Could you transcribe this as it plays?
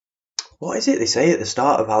What is it they say at the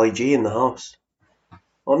start of Ali G in the house?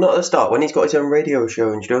 Or not at the start, when he's got his own radio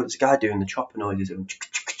show and you know this guy doing the chopper noises.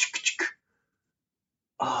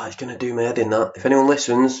 Oh, it's going to do my head in that. If anyone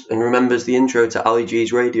listens and remembers the intro to Ali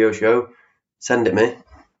G's radio show, send it me.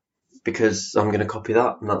 Because I'm going to copy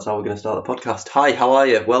that and that's how we're going to start the podcast. Hi, how are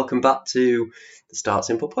you? Welcome back to the Start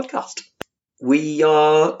Simple podcast. We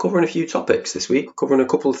are covering a few topics this week, covering a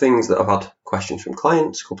couple of things that I've had questions from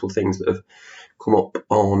clients, a couple of things that have come up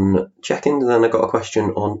on check-ins, and then I got a question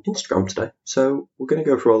on Instagram today. So we're going to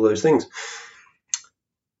go through all those things.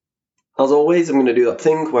 As always, I'm going to do that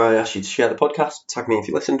thing where I ask you to share the podcast, tag me if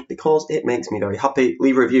you listened, because it makes me very happy.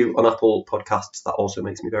 Leave a review on Apple Podcasts, that also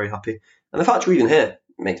makes me very happy. And the fact you're even here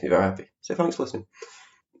makes me very happy. So thanks for listening.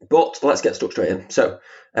 But let's get stuck straight in. So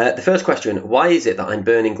the first question, why is it that I'm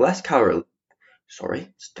burning less calories?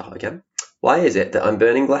 Why is it that I'm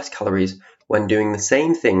burning less calories when doing the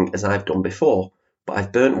same thing as I've done before, but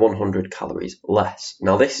I've burnt 100 calories less?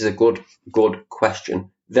 Now, this is a good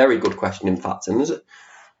question. Very good question, in fact. And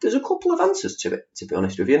there's a couple of answers to it, to be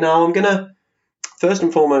honest with you. Now, I'm going to first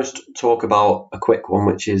and foremost talk about a quick one,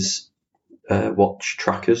 which is watch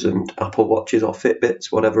trackers and Apple Watches or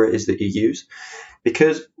Fitbits, whatever it is that you use,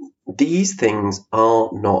 because these things are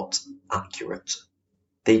not accurate.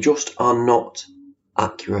 They just are not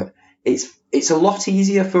accurate. It's a lot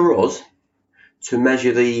easier for us to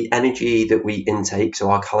measure the energy that we intake, so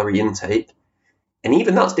our calorie intake, and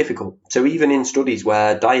even that's difficult. So even in studies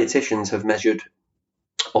where dietitians have measured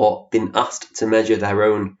or been asked to measure their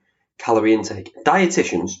own calorie intake,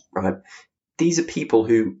 dietitians, right, these are people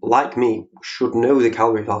who, like me, should know the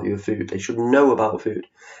calorie value of food. They should know about food.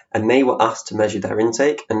 And they were asked to measure their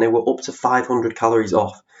intake, and they were up to 500 calories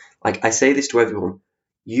off. Like, I say this to everyone,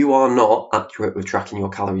 you are not accurate with tracking your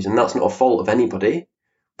calories, and that's not a fault of anybody,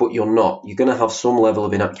 but you're not. You're going to have some level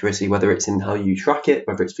of inaccuracy, whether it's in how you track it,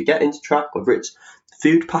 whether it's forgetting to track, whether it's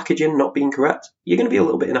food packaging not being correct. You're going to be a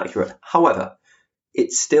little bit inaccurate. However,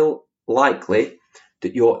 it's still likely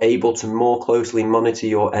that you're able to more closely monitor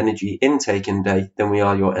your energy intake in a day than we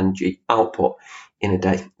are your energy output in a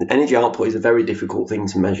day. The energy output is a very difficult thing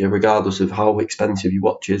to measure, regardless of how expensive your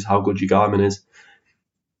watch is, how good your Garmin is.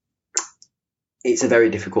 It's a very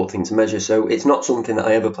difficult thing to measure, so it's not something that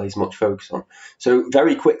I ever place much focus on. So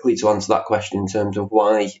very quickly to answer that question in terms of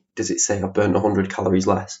why does it say I've burnt 100 calories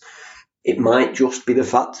less, it might just be the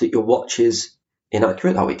fact that your watch is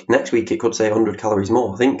inaccurate that week. Next week it could say 100 calories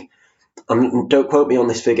more. I think, don't quote me on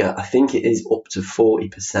this figure, I think it is up to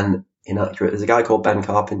 40% inaccurate. There's a guy called Ben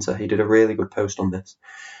Carpenter, he did a really good post on this.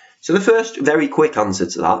 So the first very quick answer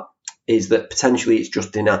to that is that potentially it's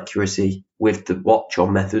just inaccuracy with the watch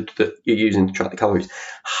or method that you're using to track the calories.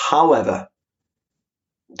 However,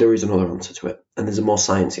 there is another answer to it, and there's a more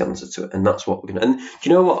sciencey answer to it, and that's what we're going to... And do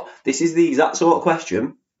you know what? This is the exact sort of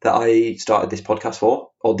question that I started this podcast for,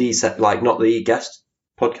 or these, like, not the guest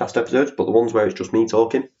podcast episodes, but the ones where it's just me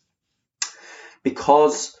talking.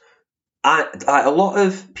 Because a lot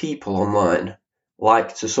of people online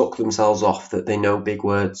like to suck themselves off that they know big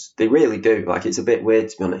words. They really do. Like, it's a bit weird,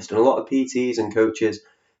 to be honest. And a lot of PTs and coaches,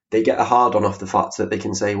 they get a hard on off the fact that they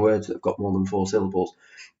can say words that have got more than 4 syllables.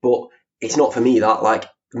 But it's not for me that. Like,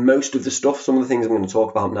 most of the stuff, some of the things I'm going to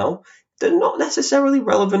talk about now, they're not necessarily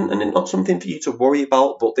relevant and not something for you to worry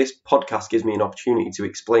about. But this podcast gives me an opportunity to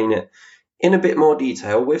explain it in a bit more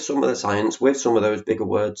detail with some of the science, with some of those bigger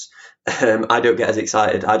words. I don't get as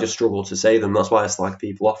excited. I just struggle to say them. That's why I slag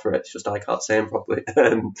people off for it. It's just I can't say them properly.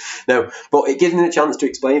 No, but it gives me the chance to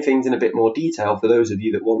explain things in a bit more detail for those of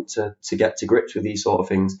you that want to get to grips with these sort of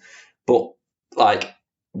things. But like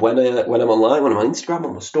when I'm online, when I'm on Instagram,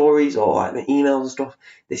 on my stories or like my emails and stuff,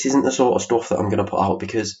 this isn't the sort of stuff that I'm going to put out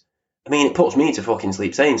because, I mean, it puts me to fucking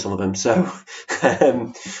sleep saying some of them. So,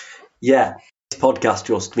 yeah. This podcast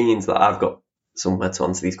just means that I've got somewhere to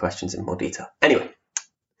answer these questions in more detail. Anyway,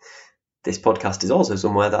 this podcast is also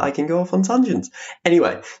somewhere that I can go off on tangents.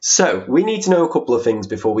 Anyway, so we need to know a couple of things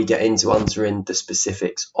before we get into answering the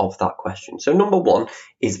specifics of that question. So number one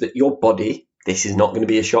is that your body, this is not going to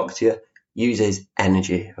be a shock to you, uses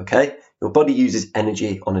energy, okay? Your body uses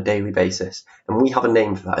energy on a daily basis, and we have a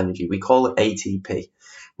name for that energy. We call it ATP.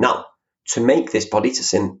 Now, to make this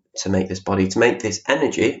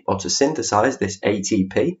energy, or to synthesize this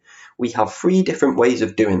ATP, we have 3 different ways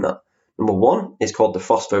of doing that. Number 1 is called the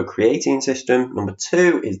phosphocreatine system. Number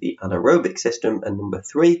 2 is the anaerobic system. And number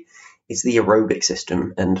 3 is the aerobic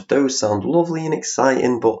system. And those sound lovely and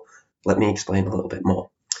exciting, but let me explain a little bit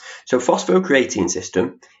more. So phosphocreatine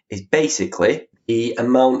system is basically the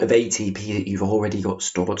amount of ATP that you've already got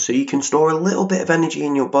stored. So you can store a little bit of energy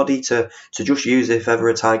in your body to just use if ever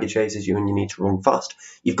a tiger chases you and you need to run fast.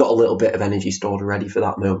 You've got a little bit of energy stored already for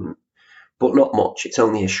that moment. but not much. It's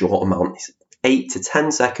only a short amount. It's 8 to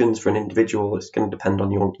 10 seconds for an individual. It's going to depend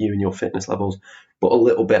on you and your fitness levels, but a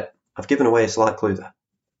little bit. I've given away a slight clue there.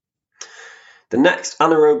 The next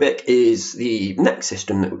anaerobic is the next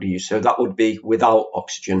system that would use. So that would be without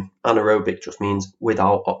oxygen. Anaerobic just means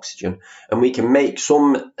without oxygen. And we can make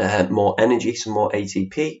some more energy, some more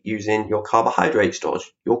ATP using your carbohydrate stores,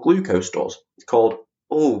 your glucose stores. It's called,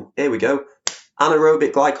 oh, here we go,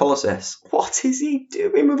 anaerobic glycolysis. What is he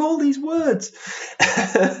doing with all these words?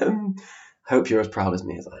 I hope you're as proud as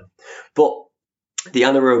me as I am. But the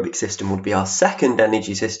anaerobic system would be our second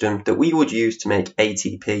energy system that we would use to make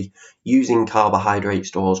ATP using carbohydrate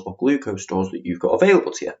stores or glucose stores that you've got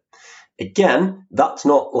available to you. Again, that's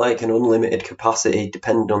not like an unlimited capacity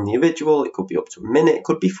depending on the individual. It could be up to a minute, it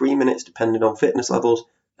could be 3 minutes depending on fitness levels,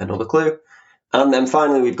 another clue. And then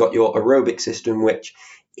finally, we've got your aerobic system, which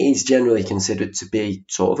is generally considered to be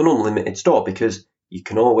sort of an unlimited store because you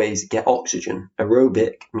can always get oxygen.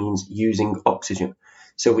 Aerobic means using oxygen.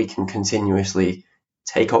 So we can continuously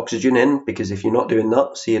take oxygen in, because if you're not doing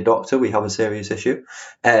that, see a doctor, we have a serious issue.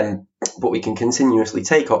 But we can continuously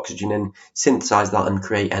take oxygen in, synthesize that and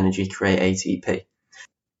create energy, create ATP.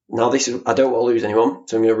 Now I don't want to lose anyone,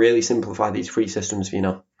 so I'm going to really simplify these three systems for you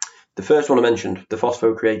now. The first one I mentioned, the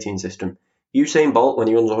phosphocreatine system. Usain Bolt, when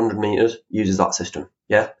he runs 100 meters, uses that system.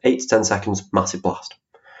 Yeah, 8 to 10 seconds, massive blast.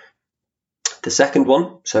 The second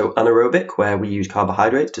one, so anaerobic, where we use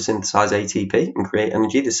carbohydrates to synthesize ATP and create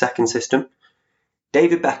energy, the second system.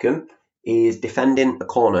 David Beckham is defending a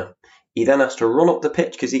corner. He then has to run up the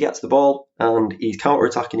pitch because he gets the ball and he's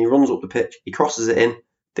counter-attacking. He runs up the pitch, he crosses it in,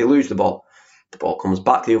 they lose the ball. The ball comes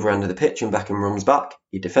back the other end of the pitch and Beckham runs back.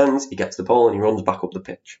 He defends, he gets the ball and he runs back up the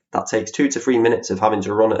pitch. That takes 2 to 3 minutes of having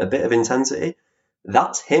to run at a bit of intensity.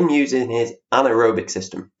 That's him using his anaerobic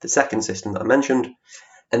system, the second system that I mentioned.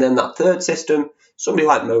 And then that third system, somebody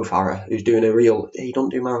like Mo Farah, who's doing he don't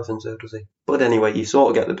do marathons though, does he? But anyway, you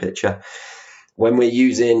sort of get the picture. When we're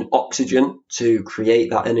using oxygen to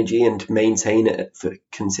create that energy and maintain it for a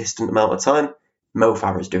consistent amount of time, Mo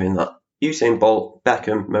Farah is doing that. Usain Bolt,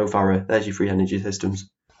 Beckham, Mo Farah, there's your three energy systems.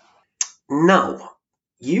 Now,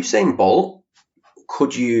 Usain Bolt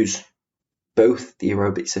could use both the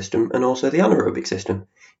aerobic system and also the anaerobic system.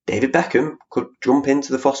 David Beckham could jump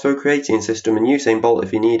into the phosphocreatine system, and Usain Bolt,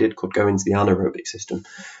 if he needed, could go into the anaerobic system.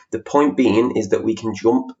 The point being is that we can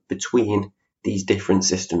jump between these different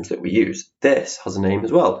systems that we use. This has a name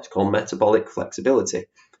as well. It's called metabolic flexibility.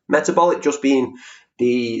 Metabolic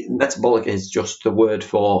is just the word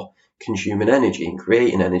for consuming energy and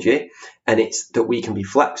creating energy, and it's that we can be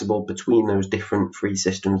flexible between those different three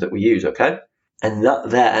systems that we use, okay? And that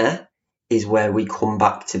there is where we come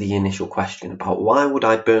back to the initial question about why would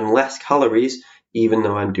I burn less calories even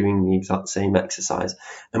though I'm doing the exact same exercise?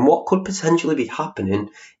 And what could potentially be happening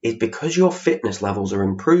is because your fitness levels are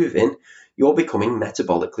improving, you're becoming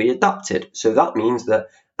metabolically adapted. So that means that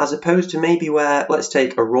as opposed to maybe where, let's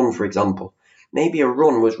take a run for example, maybe a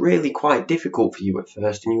run was really quite difficult for you at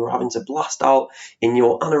first and you were having to blast out in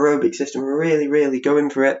your anaerobic system, really going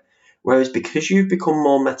for it. Whereas because you've become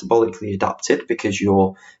more metabolically adapted, because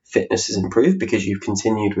your fitness has improved, because you've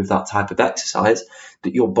continued with that type of exercise,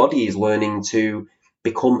 that your body is learning to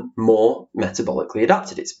become more metabolically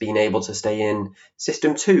adapted. It's been able to stay in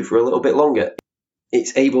system 2 for a little bit longer.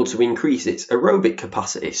 It's able to increase its aerobic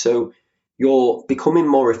capacity. So you're becoming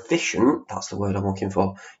more efficient. That's the word I'm looking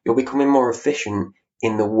for. You're becoming more efficient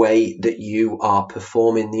in the way that you are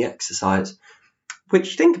performing the exercise,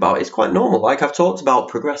 which, think about, is quite normal. Like I've talked about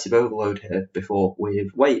progressive overload here before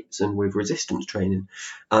with weights and with resistance training,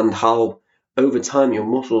 and how over time your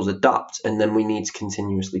muscles adapt and then we need to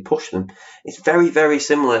continuously push them. It's very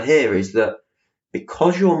similar here, is that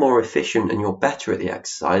because you're more efficient and you're better at the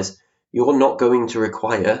exercise, you're not going to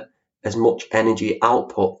require as much energy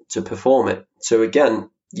output to perform it. So again,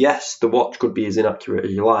 yes, the watch could be as inaccurate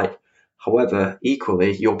as you like. However,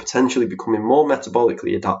 equally, you're potentially becoming more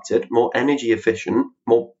metabolically adapted, more energy efficient,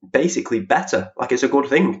 more basically better. Like, it's a good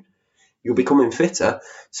thing. You're becoming fitter,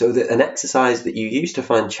 so that an exercise that you used to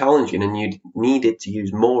find challenging and you needed to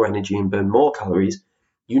use more energy and burn more calories,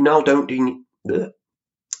 you now don't need to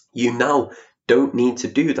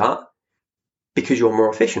do that because you're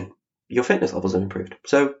more efficient. Your fitness levels have improved.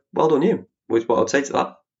 So, well done you, was what I'd say to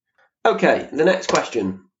that. Okay, the next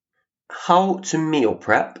question. How to meal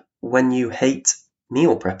prep when you hate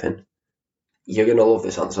meal prepping? You're going to love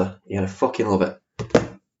this answer. You're going to fucking love it.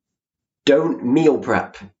 Don't meal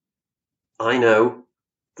prep. I know,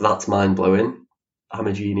 that's mind-blowing. I'm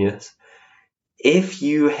a genius. If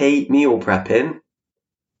you hate meal prepping,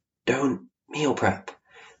 don't meal prep.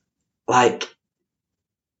 Like,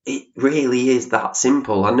 It really is that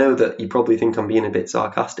simple. I know that you probably think I'm being a bit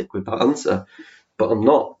sarcastic with that answer, but I'm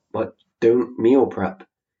not. Like, don't meal prep.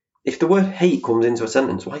 If the word hate comes into a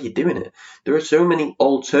sentence, why are you doing it? There are so many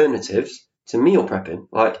alternatives to meal prepping.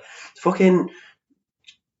 Like, fucking,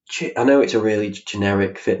 I know it's a really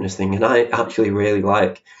generic fitness thing, and I actually really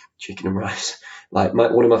like chicken and rice. Like,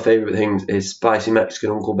 one of my favourite things is spicy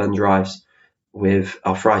Mexican Uncle Ben's rice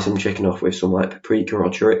I'll fry some chicken off with some like paprika or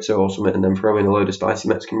chorizo or something, and then throw in a load of spicy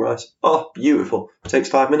Mexican rice. Oh, beautiful. It takes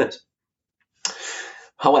 5 minutes.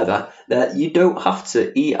 However, you don't have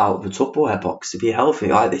to eat out of a Tupperware box to be healthy.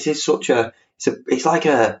 Like, this is it's like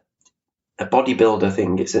a bodybuilder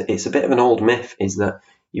thing. It's a bit of an old myth, is that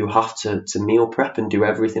you have to meal prep and do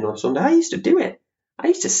everything on Sunday. I used to do it. I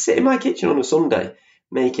used to sit in my kitchen on a Sunday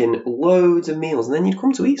making loads of meals, and then you'd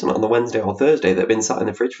come to eat something on the Wednesday or Thursday that had been sat in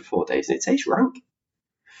the fridge for 4 days, and it tastes rank.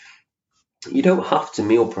 You don't have to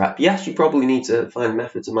meal prep. Yes, you probably need to find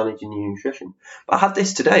methods of managing your nutrition. But I had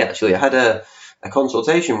this today, actually. I had a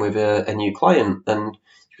consultation with a new client, and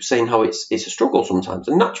she was saying how it's a struggle sometimes.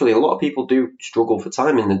 And naturally, a lot of people do struggle for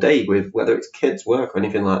time in the day, with whether it's kids, work, or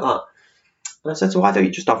anything like that. And I said, so why don't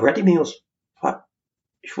you just have ready meals?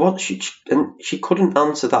 She couldn't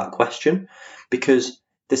answer that question, because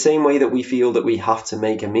the same way that we feel that we have to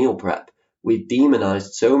make a meal prep, we've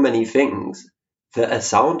demonized so many things that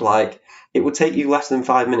sound like it would take you less than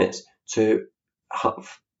 5 minutes to have,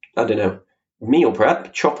 I don't know, meal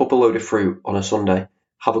prep, chop up a load of fruit on a Sunday,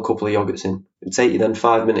 have a couple of yogurts in. It would take you then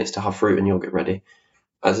 5 minutes to have fruit and yogurt ready.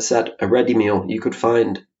 As I said, a ready meal, you could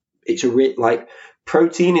find,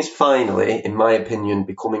 protein is finally, in my opinion,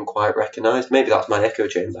 becoming quite recognised. Maybe that's my echo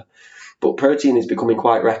chamber. But protein is becoming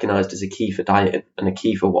quite recognised as a key for dieting and a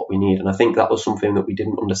key for what we need. And I think that was something that we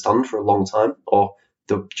didn't understand for a long time, or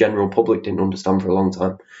the general public didn't understand for a long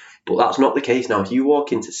time. But that's not the case now. If you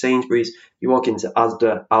walk into Sainsbury's, you walk into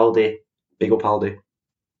Asda, Aldi, big up Aldi,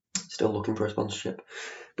 still looking for a sponsorship.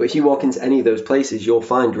 But if you walk into any of those places, you'll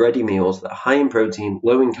find ready meals that are high in protein,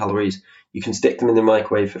 low in calories. You can stick them in the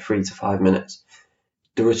microwave for 3 to 5 minutes.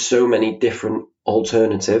 There are so many different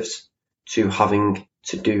alternatives to having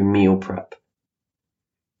to do meal prep.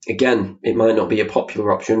 Again, it might not be a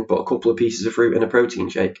popular option, but a couple of pieces of fruit and a protein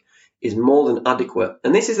shake is more than adequate.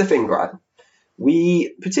 And this is the thing, right?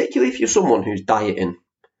 Particularly if you're someone who's dieting,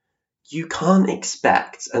 you can't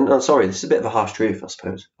expect, and I'm sorry, this is a bit of a harsh truth, I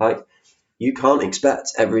suppose. Like, you can't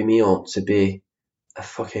expect every meal to be a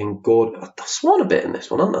fucking good. I've sworn a bit in this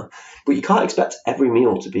one, haven't I? But you can't expect every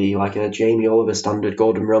meal to be like a Jamie Oliver standard,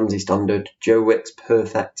 Gordon Ramsay standard, Joe Wicks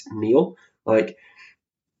perfect meal. Like,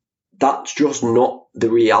 that's just not the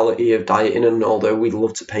reality of dieting. And although we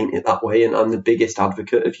love to paint it that way, and I'm the biggest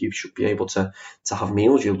advocate of you should be able to have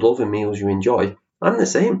meals you love and meals you enjoy, I'm the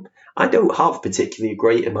same. I don't have particularly a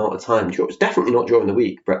great amount of time. It's definitely not during the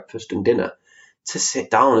week, breakfast and dinner, to sit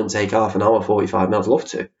down and take half an hour, 45 minutes. I'd love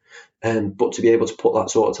to. But to be able to put that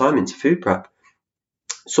sort of time into food prep,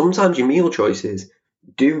 sometimes your meal choices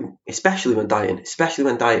do, especially when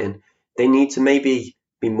dieting, they need to maybe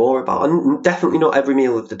be more about, and definitely not every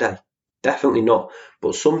meal of the day, definitely not,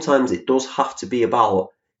 but sometimes it does have to be about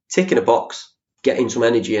ticking a box, getting some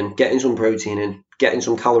energy in, getting some protein in, getting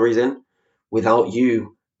some calories in, without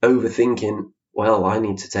you overthinking, well, I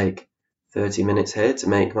need to take 30 minutes here to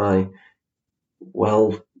make my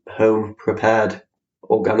home prepared,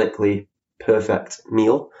 organically perfect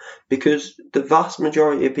meal, because the vast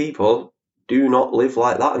majority of people do not live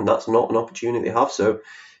like that, and that's not an opportunity they have. So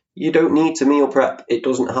you don't need to meal prep. It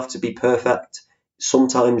doesn't have to be perfect.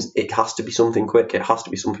 Sometimes it has to be something quick, it has to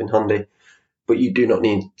be something handy, but you do not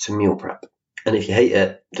need to meal prep. And if you hate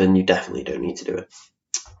it, then you definitely don't need to do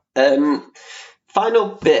it. Final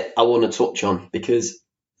bit I want to touch on, because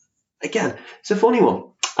again, it's a funny one.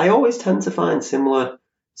 I always tend to find similar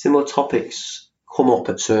topics come up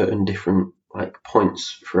at certain different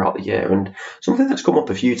points throughout the year, and something that's come up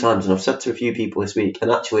a few times, and I've said to a few people this week,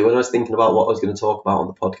 and actually when I was thinking about what I was going to talk about on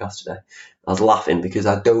the podcast today, I was laughing because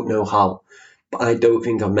I don't know how, but I don't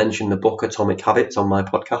think I've mentioned the book Atomic Habits on my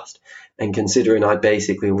podcast, and considering I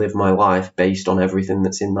basically live my life based on everything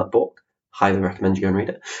that's in that book, highly recommend you go and read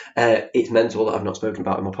it. It's mental that I've not spoken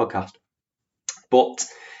about it in my podcast, but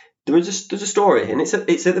there's a story, and it's at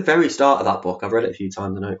the very start of that book. I've read it a few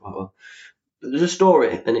times, I know it quite well. There's a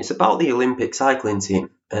story, and it's about the Olympic cycling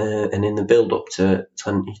team, and in the build-up to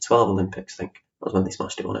 2012 Olympics, I think, that was when they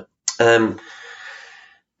smashed it on it.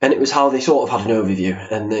 And it was how they sort of had an overview,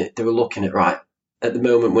 and they were looking at, right, at the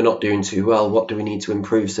moment we're not doing too well, what do we need to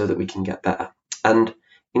improve so that we can get better? And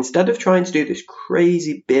instead of trying to do this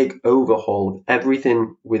crazy big overhaul of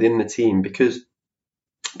everything within the team, because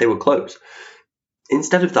they were close,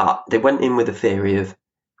 instead of that, they went in with a theory of,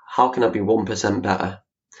 how can I be 1% better?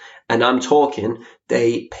 And I'm talking,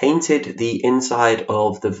 they painted the inside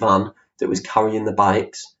of the van that was carrying the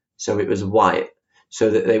bikes so it was white, so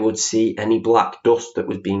that they would see any black dust that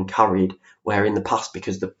was being carried, where in the past,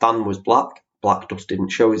 because the van was black dust didn't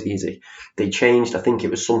show as easy. They changed, I think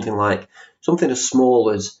it was something as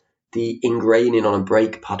small as the ingraining on a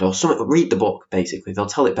brake pad or something. Read the book, basically. They'll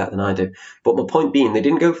tell it better than I do. But my point being, they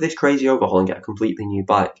didn't go for this crazy overhaul and get a completely new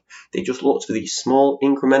bike. They just looked for these small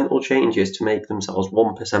incremental changes to make themselves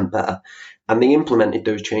 1% better. And they implemented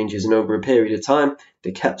those changes, and over a period of time,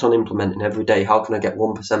 they kept on implementing every day. How can I get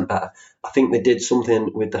 1% better? I think they did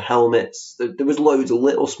something with the helmets. There was loads of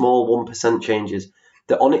little small 1% changes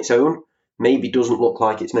that on its own maybe doesn't look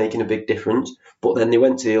like it's making a big difference. But then they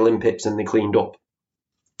went to the Olympics and they cleaned up.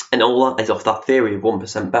 And all that is off that theory of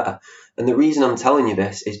 1% better. And the reason I'm telling you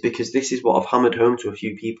this is because this is what I've hammered home to a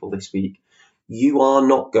few people this week. You are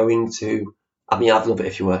not going to, I'd love it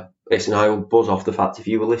if you were. Listen, I will buzz off the fact if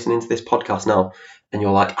you were listening to this podcast now and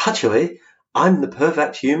you're like, actually, I'm the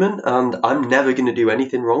perfect human and I'm never going to do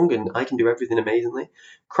anything wrong and I can do everything amazingly.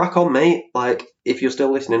 Crack on, mate. Like, if you're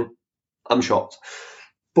still listening, I'm shocked.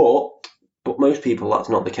 But most people, that's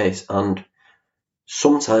not the case. And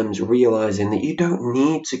sometimes realizing that you don't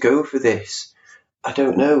need to go for this. I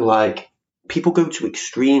don't know, like, people go to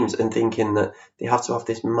extremes and thinking that they have to have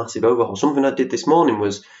this massive overhaul. Something I did this morning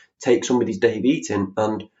was take somebody's day of eating,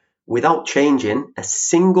 and without changing a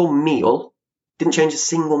single meal,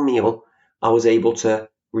 I was able to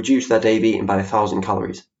reduce their day of eating by 1,000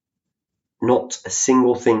 calories. Not a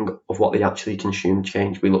single thing of what they actually consumed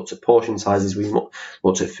changed. We looked at portion sizes, we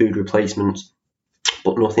looked at food replacements,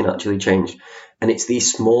 but nothing actually changed. And it's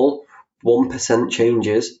these small 1%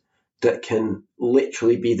 changes that can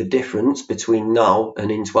literally be the difference between now and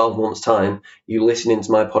in 12 months' time. You listening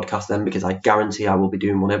to my podcast then, because I guarantee I will be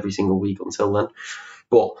doing one every single week until then.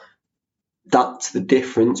 But that's the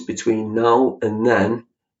difference between now and then,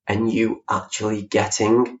 and you actually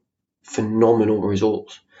getting phenomenal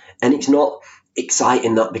results. And it's not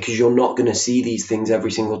exciting that because you're not going to see these things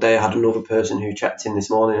every single day. I had another person who checked in this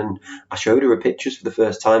morning and I showed her her pictures for the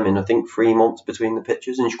first time in, I think, 3 months between the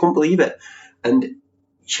pictures, and she couldn't believe it. And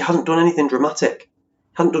she hasn't done anything dramatic.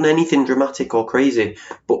 Or crazy,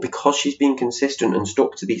 but because she's been consistent and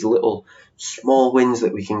stuck to these little small wins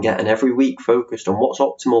that we can get, and every week focused on what's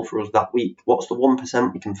optimal for us that week, what's the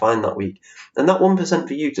 1% we can find that week. And that 1%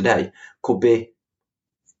 for you today could be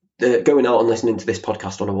going out and listening to this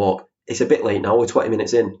podcast on a walk. It's a bit late now, we're 20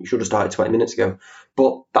 minutes in. You should have started 20 minutes ago.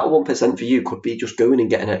 But that 1% for you could be just going and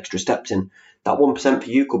getting extra steps in. That 1% for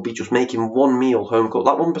you could be just making one meal home cooked.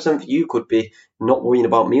 That 1% for you could be not worrying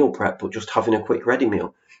about meal prep, but just having a quick ready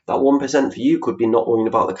meal. That 1% for you could be not worrying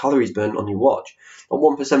about the calories burnt on your watch. That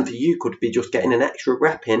 1% for you could be just getting an extra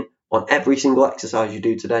rep in on every single exercise you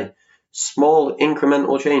do today. Small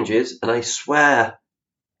incremental changes, and I swear,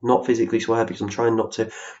 not physically swear because I'm trying not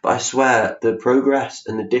to, but I swear the progress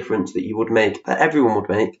and the difference that you would make, that everyone would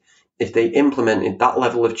make, if they implemented that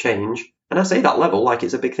level of change. And I say that level like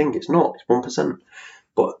it's a big thing. It's not. It's 1%.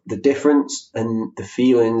 But the difference and the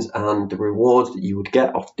feelings and the rewards that you would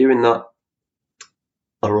get off doing that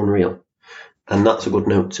are unreal. And that's a good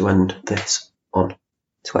note to end this on.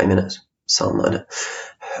 20 minutes. Sound like it.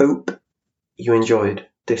 Hope you enjoyed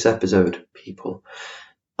this episode, people.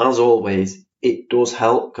 As always, it does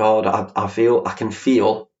help. God, I can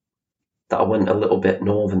feel that I went a little bit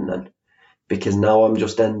northern then, because now I'm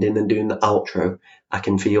just ending and doing the outro. I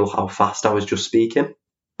can feel how fast I was just speaking.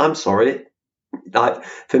 I'm sorry.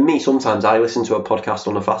 For me, sometimes I listen to a podcast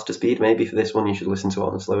on a faster speed. Maybe for this one, you should listen to it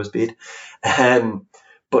on a slower speed.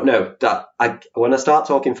 But no, when I start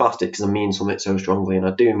talking faster, because I mean something so strongly, and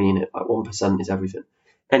I do mean it, like 1% is everything.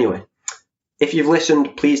 Anyway, if you've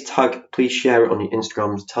listened, please share it on your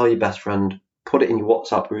Instagrams, tell your best friend, put it in your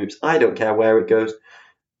WhatsApp groups. I don't care where it goes.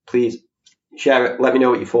 Please share it. Let me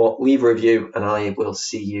know what you thought. Leave a review, and I will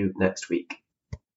see you next week.